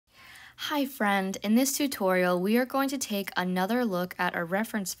Hi friend, in this tutorial we are going to take another look at a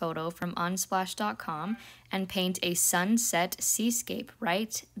reference photo from unsplash.com and paint a sunset seascape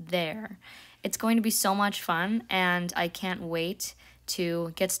right there. It's going to be so much fun and I can't wait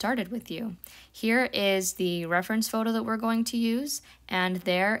to get started with you. Here is the reference photo that we're going to use, and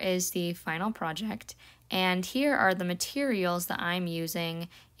there is the final project. And here are the materials that I'm using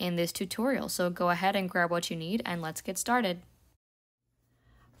in this tutorial. So go ahead and grab what you need and let's get started.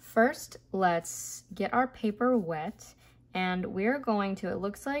 First, let's get our paper wet, and we're going to, it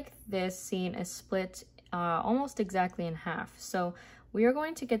looks like this scene is split almost exactly in half. So we are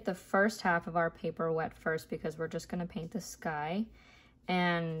going to get the first half of our paper wet first because we're just going to paint the sky,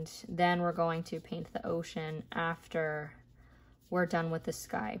 and then we're going to paint the ocean after we're done with the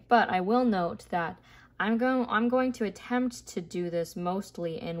sky. But I will note that I'm going to attempt to do this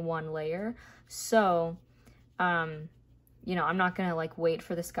mostly in one layer. So, you know, I'm not gonna like wait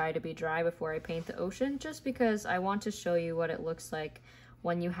for the sky to be dry before I paint the ocean, just because I want to show you what it looks like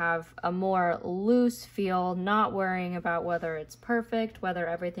when you have a more loose feel, not worrying about whether it's perfect, whether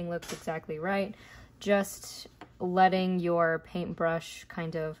everything looks exactly right, just letting your paintbrush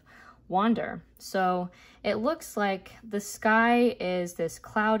kind of wander. So it looks like the sky is this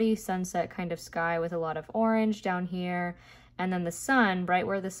cloudy sunset kind of sky with a lot of orange down here. And then the sun, right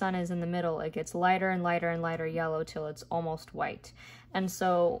where the sun is in the middle, it gets lighter and lighter and lighter yellow till it's almost white. And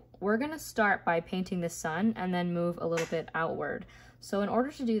so we're gonna start by painting the sun and then move a little bit outward. So in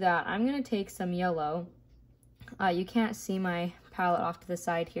order to do that, I'm gonna take some yellow. You can't see my palette off to the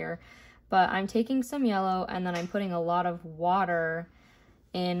side here, but I'm taking some yellow and then I'm putting a lot of water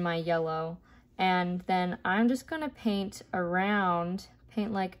in my yellow. And then I'm just gonna paint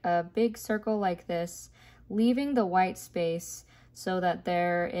like a big circle like this, leaving the white space so that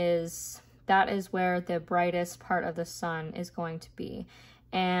that is where the brightest part of the sun is going to be.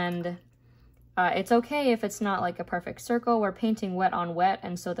 And it's okay if it's not like a perfect circle. We're painting wet on wet,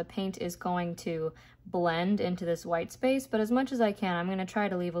 and so the paint is going to blend into this white space, but as much as I can, I'm going to try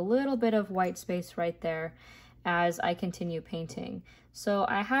to leave a little bit of white space right there as I continue painting. So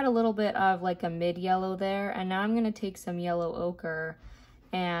I had a little bit of like a mid yellow there, and now I'm going to take some yellow ochre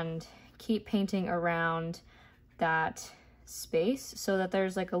and keep painting around that space so that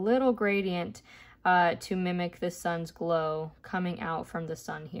there's like a little gradient to mimic the sun's glow coming out from the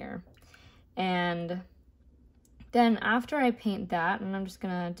sun here. And then after I paint that, and I'm just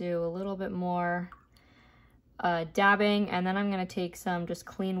gonna do a little bit more dabbing, and then I'm gonna take some just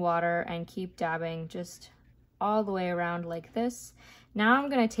clean water and keep dabbing just all the way around like this. Now I'm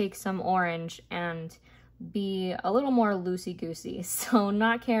gonna take some orange and be a little more loosey-goosey, so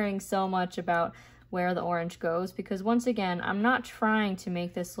not caring so much about where the orange goes, because once again, I'm not trying to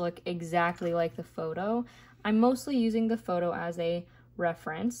make this look exactly like the photo. I'm mostly using the photo as a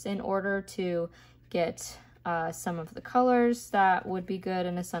reference in order to get some of the colors that would be good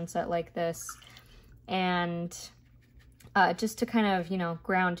in a sunset like this, and just to kind of, you know,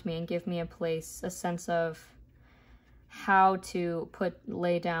 ground me and give me a sense of how to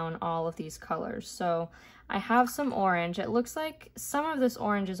lay down all of these colors. So I have some orange. It looks like some of this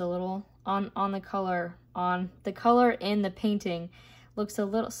orange is a little on the color in the painting looks a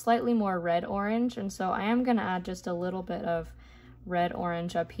little slightly more red orange, and so I am gonna add just a little bit of red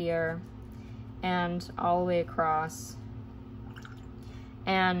orange up here and all the way across.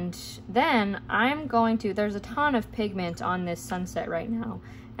 And then there's a ton of pigment on this sunset right now.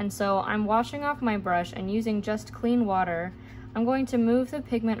 And so I'm washing off my brush and using just clean water, I'm going to move the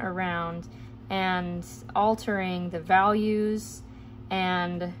pigment around and altering the values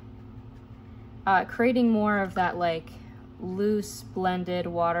and creating more of that like loose blended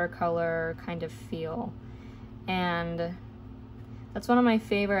watercolor kind of feel. And that's one of my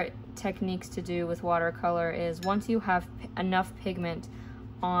favorite techniques to do with watercolor, is once you have enough pigment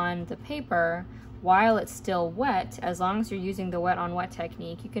on the paper, while it's still wet, as long as you're using the wet on wet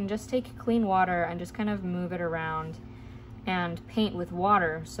technique, you can just take clean water and just kind of move it around and paint with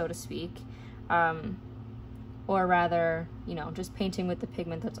water, so to speak. Or rather, you know, just painting with the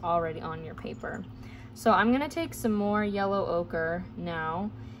pigment that's already on your paper. So I'm gonna take some more yellow ochre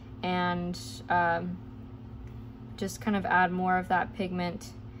now and just kind of add more of that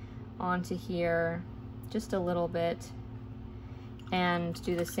pigment onto here, just a little bit. And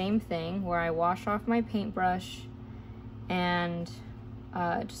do the same thing where I wash off my paintbrush and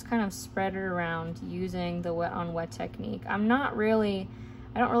just kind of spread it around using the wet on wet technique. I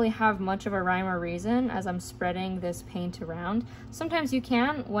don't really have much of a rhyme or reason as I'm spreading this paint around. Sometimes you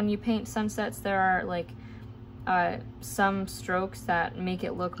can. When you paint sunsets, there are like some strokes that make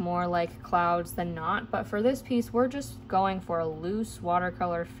it look more like clouds than not, but for this piece, we're just going for a loose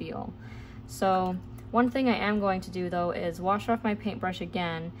watercolor feel. So one thing I am going to do though is wash off my paintbrush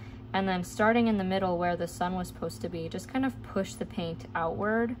again, and then starting in the middle where the sun was supposed to be, just kind of push the paint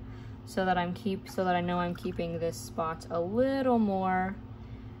outward so that I know I'm keeping this spot a little more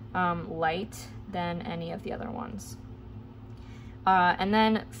light than any of the other ones. And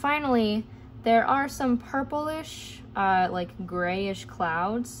then finally, there are some purplish, like grayish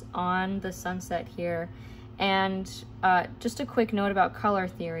clouds on the sunset here. And just a quick note about color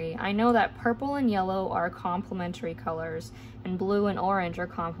theory. I know that purple and yellow are complementary colors, and blue and orange are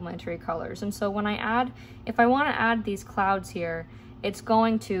complementary colors. And so when if I want to add these clouds here, it's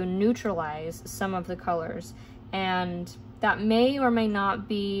going to neutralize some of the colors. And that may or may not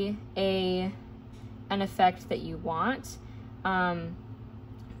be an effect that you want.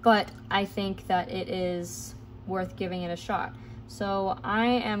 But I think that it is worth giving it a shot. So I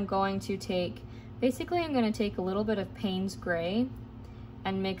am going to take, basically I'm going to take a little bit of Payne's Gray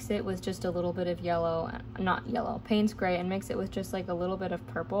and mix it with just a little bit of yellow, not yellow, Payne's Gray, and mix it with just like a little bit of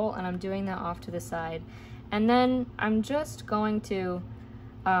purple, and I'm doing that off to the side. And then I'm just going to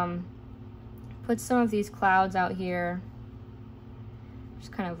put some of these clouds out here,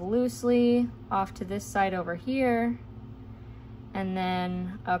 just kind of loosely off to this side over here, and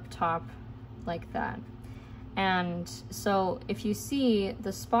then up top like that. And so if you see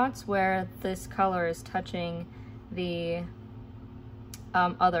the spots where this color is touching the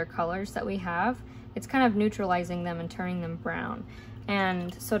other colors that we have, it's kind of neutralizing them and turning them brown.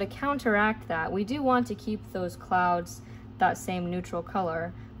 And so to counteract that, we do want to keep those clouds that same neutral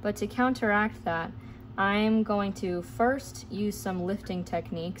color, but to counteract that, I'm going to first use some lifting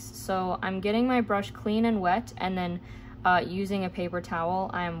techniques. So I'm getting my brush clean and wet, and then using a paper towel,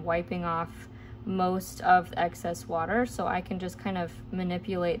 I'm wiping off most of the excess water so I can just kind of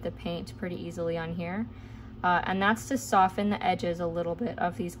manipulate the paint pretty easily on here. And that's to soften the edges a little bit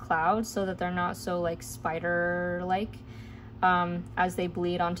of these clouds so that they're not so like spider-like as they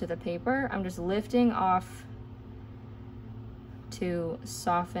bleed onto the paper. I'm just lifting off to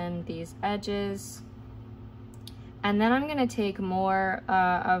soften these edges. And then I'm gonna take more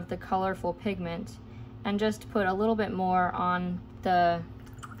of the colorful pigment and just put a little bit more on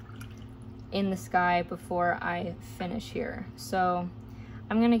in the sky before I finish here. So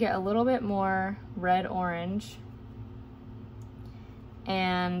I'm gonna get a little bit more red orange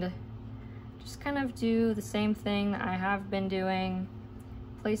and just kind of do the same thing that I have been doing.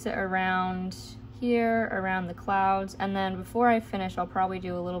 Place it around here, around the clouds, and then before I finish, I'll probably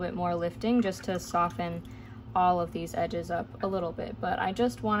do a little bit more lifting just to soften all of these edges up a little bit. But I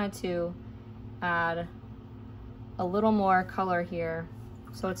just wanted to add a little more color here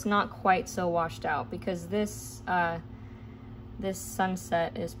so it's not quite so washed out, because this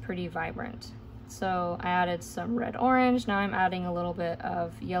sunset is pretty vibrant. So I added some red orange. Now I'm adding a little bit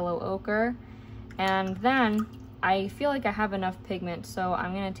of yellow ochre, and then I feel like I have enough pigment, so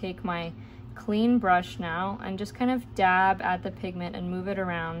I'm gonna take my clean brush now and just kind of dab at the pigment and move it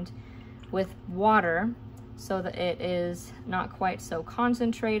around with water so that it is not quite so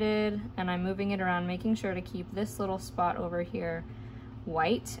concentrated, and I'm moving it around, making sure to keep this little spot over here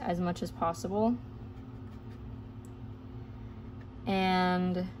white as much as possible.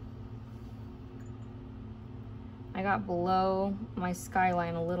 And I got below my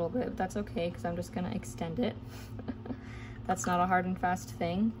skyline a little bit, but that's okay because I'm just gonna extend it. That's not a hard and fast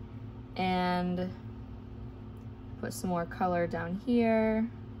thing. And put some more color down here.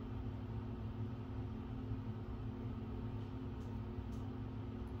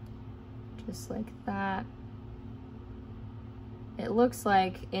 Just like that. It looks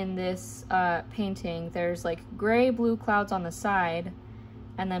like in this painting there's like gray blue clouds on the side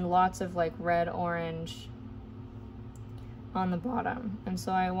and then lots of like red orange on the bottom, and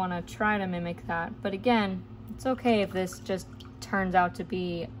so I want to try to mimic that. But again, it's okay if this just turns out to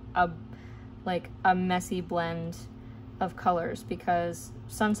be a messy blend of colors, because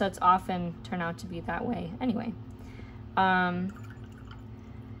sunsets often turn out to be that way anyway.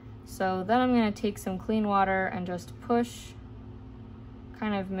 So then I'm going to take some clean water and just push,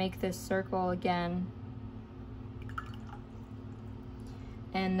 kind of make this circle again.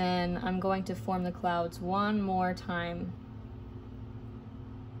 And then I'm going to form the clouds one more time.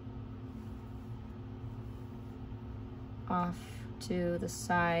 Off to the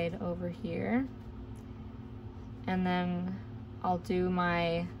side over here. And then I'll do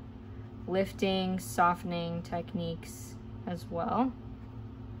my lifting, softening techniques as well.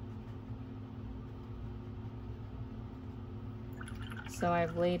 So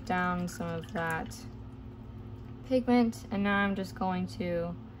I've laid down some of that pigment, and now I'm just going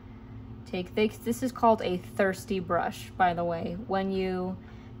to take this is called a thirsty brush, by the way. When you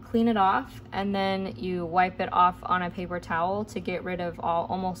clean it off, and then you wipe it off on a paper towel to get rid of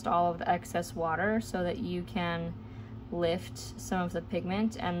almost all of the excess water so that you can lift some of the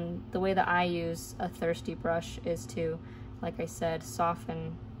pigment. And the way that I use a thirsty brush is to, like I said,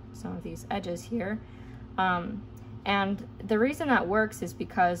 soften some of these edges here. And the reason that works is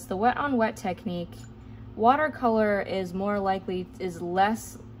because the wet on wet technique, watercolor is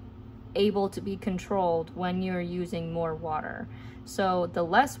less able to be controlled when you're using more water. So the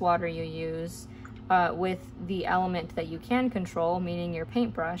less water you use with the element that you can control, meaning your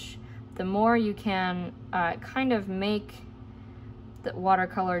paintbrush, the more you can kind of make the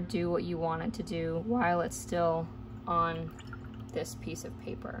watercolor do what you want it to do while it's still on this piece of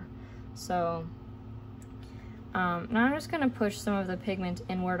paper. So now I'm just gonna push some of the pigment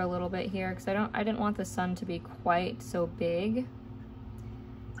inward a little bit here because I didn't want the sun to be quite so big.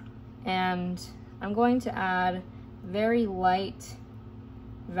 And I'm going to add very light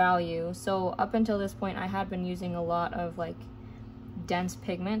value. So up until this point I had been using a lot of like dense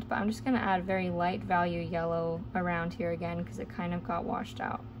pigment, but I'm just going to add very light value yellow around here again because it kind of got washed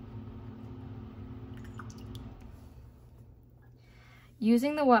out.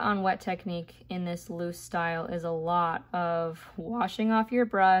 Using the wet on wet technique in this loose style is a lot of washing off your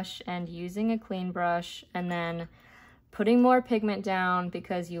brush and using a clean brush and then putting more pigment down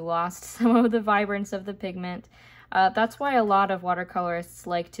because you lost some of the vibrance of the pigment. That's why a lot of watercolorists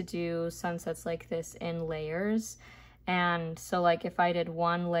like to do sunsets like this in layers. And so like if I did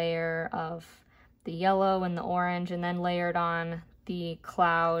one layer of the yellow and the orange and then layered on the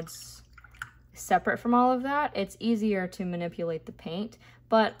clouds separate from all of that, it's easier to manipulate the paint.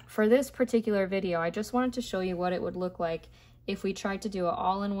 But for this particular video, I just wanted to show you what it would look like if we tried to do it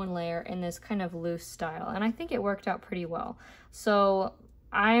all in one layer in this kind of loose style. And I think it worked out pretty well. So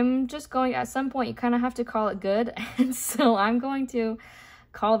I'm just going, at some point you kind of have to call it good. And so I'm going to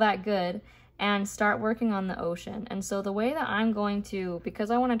call that good and start working on the ocean. And so the way that I'm going to, because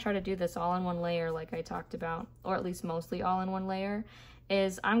I want to try to do this all in one layer like I talked about, or at least mostly all in one layer,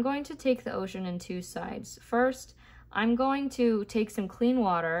 is I'm going to take the ocean in two sides. First, I'm going to take some clean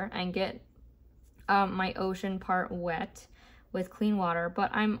water and get my ocean part wet with clean water, but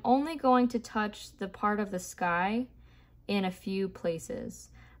I'm only going to touch the part of the sky in a few places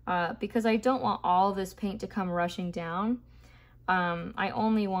because I don't want all this paint to come rushing down. I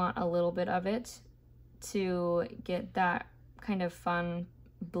only want a little bit of it to get that kind of fun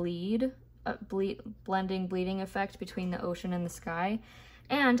bleeding effect between the ocean and the sky.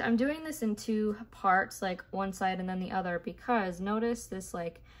 And I'm doing this in two parts, like one side and then the other, because notice this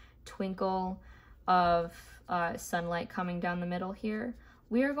like twinkle of sunlight coming down the middle here.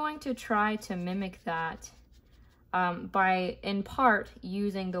 We are going to try to mimic that by, in part,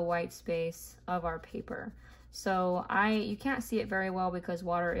 using the white space of our paper. So you can't see it very well because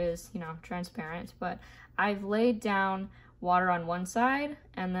water is, transparent, but I've laid down water on one side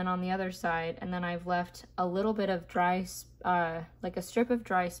and then on the other side, and then I've left a little bit of dry, like a strip of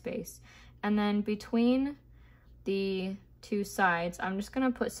dry space. And then between the two sides, I'm just gonna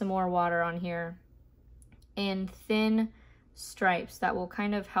put some more water on here in thin stripes that will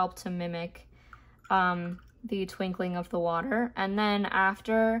kind of help to mimic the twinkling of the water. And then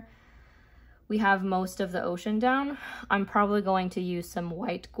after we have most of the ocean down, I'm probably going to use some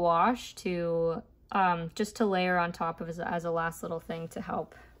white gouache to just to layer on top of as a last little thing to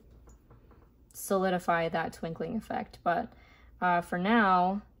help solidify that twinkling effect. But for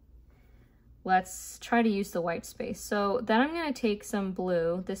now, let's try to use the white space. So then I'm going to take some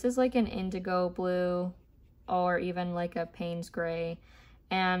blue. This is like an indigo blue or even like a Payne's gray,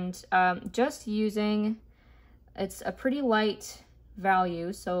 and just using, it's a pretty light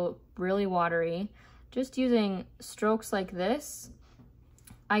value, so really watery, just using strokes like this.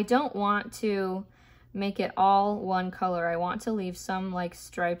 I don't want to make it all one color. I want to leave some like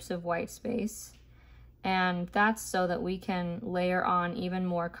stripes of white space, and that's so that we can layer on even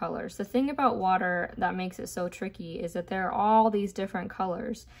more colors. The thing about water that makes it so tricky is that there are all these different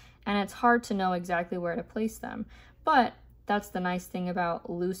colors and it's hard to know exactly where to place them. But that's the nice thing about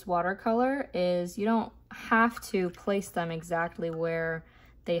loose watercolor, is you don't have to place them exactly where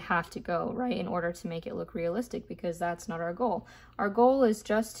they have to go, right, in order to make it look realistic, because that's not our goal. Our goal is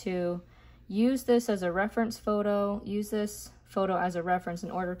just to use this as a reference photo, use this photo as a reference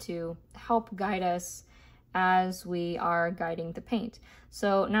in order to help guide us as we are guiding the paint.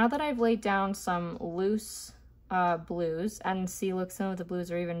 So now that I've laid down some loose blues, and see, look, some of the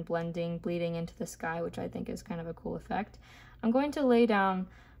blues are even bleeding into the sky, which I think is kind of a cool effect. I'm going to lay down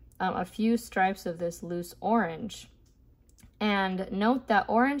a few stripes of this loose orange. And note that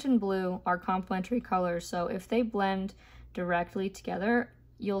orange and blue are complementary colors, so if they blend directly together,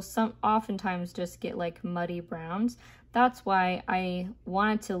 you'll oftentimes just get like muddy browns. That's why I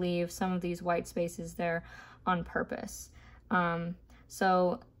wanted to leave some of these white spaces there on purpose.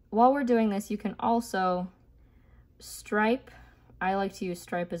 So while we're doing this, you can also stripe. I like to use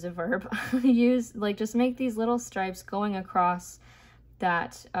stripe as a verb. Just make these little stripes going across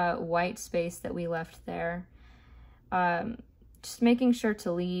that white space that we left there. Just making sure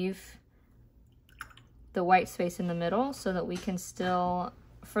to leave the white space in the middle so that we can still,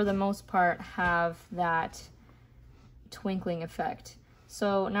 for the most part, have that twinkling effect.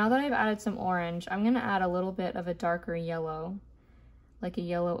 So now that I've added some orange, I'm gonna add a little bit of a darker yellow, like a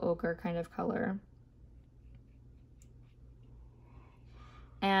yellow ochre kind of color.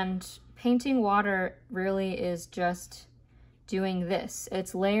 And painting water really is just doing this.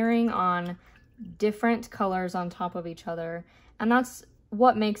 It's layering on different colors on top of each other. And that's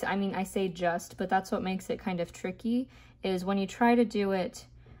what makes, I mean, I say just, but that's what makes it kind of tricky, is when you try to do it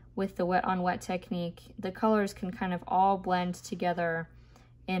with the wet on wet technique, the colors can kind of all blend together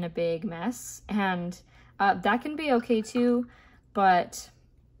in a big mess. And that can be okay too, but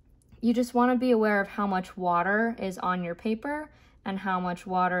you just want to be aware of how much water is on your paper and how much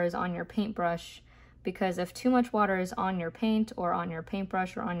water is on your paintbrush, because if too much water is on your paint or on your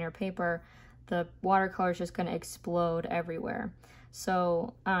paintbrush or on your paper, the watercolor is just going to explode everywhere.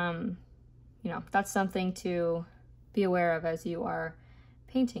 So, you know, that's something to be aware of as you are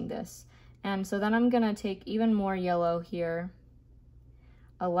painting this. And so then I'm going to take even more yellow here,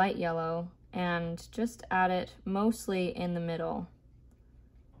 a light yellow, and just add it mostly in the middle,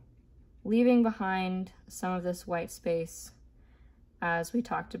 leaving behind some of this white space as we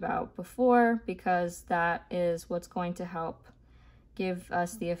talked about before, because that is what's going to help give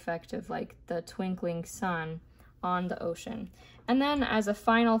us the effect of like the twinkling sun on the ocean. And then as a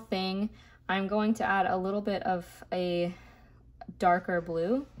final thing, I'm going to add a little bit of a darker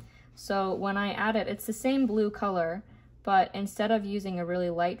blue. So when I add it, it's the same blue color, but instead of using a really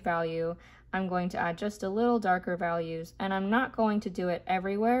light value, I'm going to add just a little darker values, and I'm not going to do it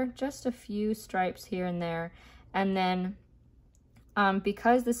everywhere, just a few stripes here and there. And then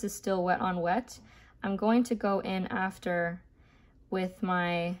because this is still wet on wet, I'm going to go in after with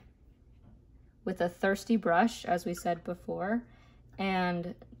a thirsty brush, as we said before,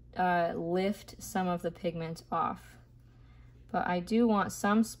 and lift some of the pigment off. But I do want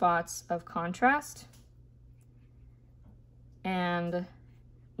some spots of contrast, and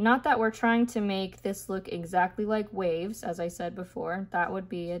not that we're trying to make this look exactly like waves, as I said before, that would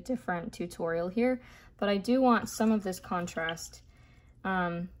be a different tutorial here, but I do want some of this contrast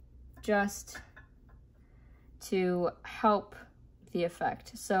just to help the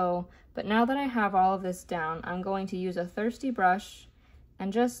effect. So, but now that I have all of this down, I'm going to use a thirsty brush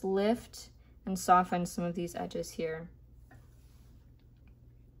and just lift and soften some of these edges here,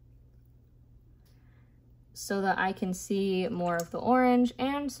 so that I can see more of the orange,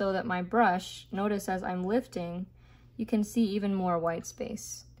 and so that my brush, notice as I'm lifting, you can see even more white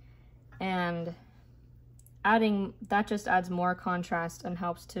space. And adding, that just adds more contrast and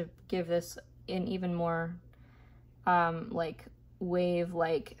helps to give this an even more like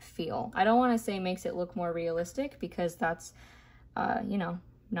wave-like feel. I don't want to say makes it look more realistic, because that's, you know,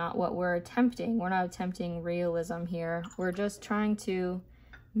 not what we're attempting. We're not attempting realism here. We're just trying to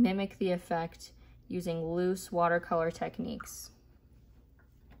mimic the effect using loose watercolor techniques.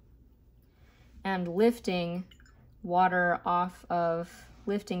 And lifting water off of,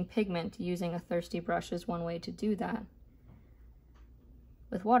 lifting pigment using a thirsty brush is one way to do that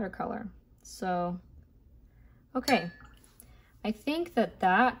with watercolor. So, okay, I think that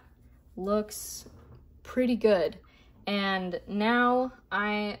that looks pretty good. And now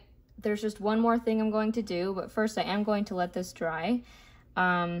there's just one more thing I'm going to do, but first I am going to let this dry.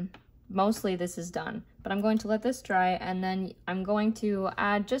 Mostly this is done, but I'm going to let this dry, and then I'm going to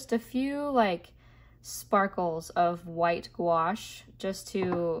add just a few like sparkles of white gouache just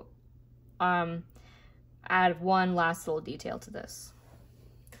to add one last little detail to this.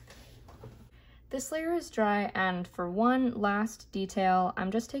 This layer is dry, and for one last detail,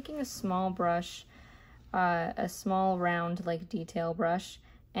 I'm just taking a small brush, a small round like detail brush,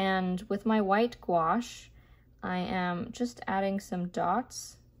 and with my white gouache, I am just adding some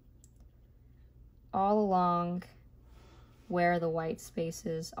dots all along where the white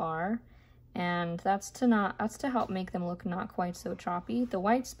spaces are, and that's to help make them look not quite so choppy. The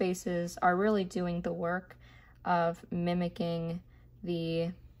white spaces are really doing the work of mimicking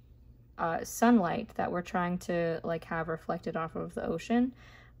the sunlight that we're trying to like have reflected off of the ocean,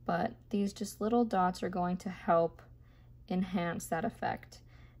 but these just little dots are going to help enhance that effect.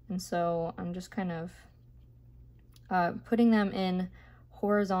 And so I'm just kind of putting them in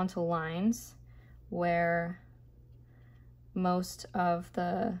horizontal lines where most of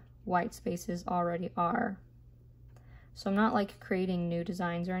the white spaces already are. So I'm not like creating new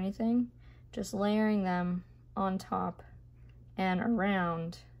designs or anything, just layering them on top and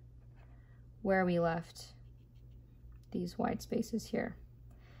around where we left these white spaces here.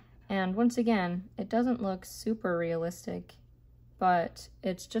 And once again, it doesn't look super realistic, but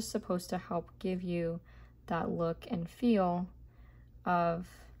it's just supposed to help give you that look and feel of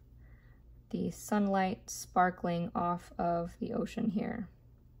the sunlight sparkling off of the ocean here,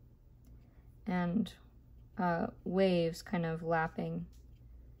 and waves kind of lapping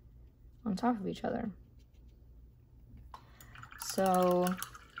on top of each other. So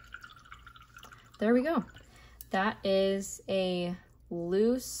there we go. That is a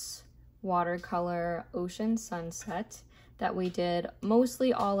loose watercolor ocean sunset that we did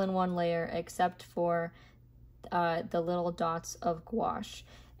mostly all in one layer except for the little dots of gouache.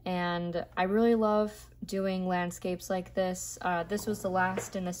 And I really love doing landscapes like this. This was the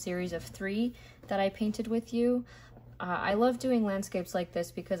last in a series of 3 that I painted with you. I love doing landscapes like this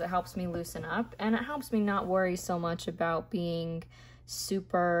because it helps me loosen up, and it helps me not worry so much about being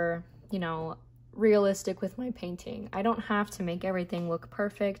super, you know, realistic with my painting. I don't have to make everything look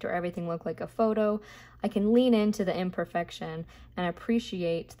perfect or everything look like a photo. I can lean into the imperfection and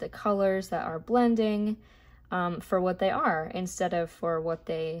appreciate the colors that are blending for what they are, instead of for what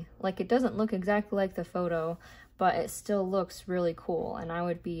they, like, it doesn't look exactly like the photo, but it still looks really cool, and I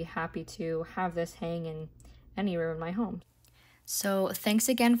would be happy to have this hang in any room in my home. So thanks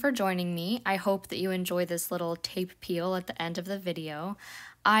again for joining me. I hope that you enjoy this little tape peel at the end of the video.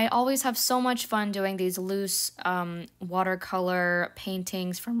 I always have so much fun doing these loose watercolor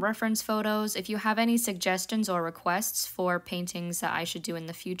paintings from reference photos. If you have any suggestions or requests for paintings that I should do in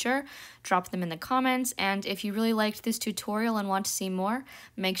the future, drop them in the comments. And if you really liked this tutorial and want to see more,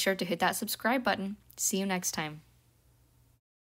 make sure to hit that subscribe button. See you next time.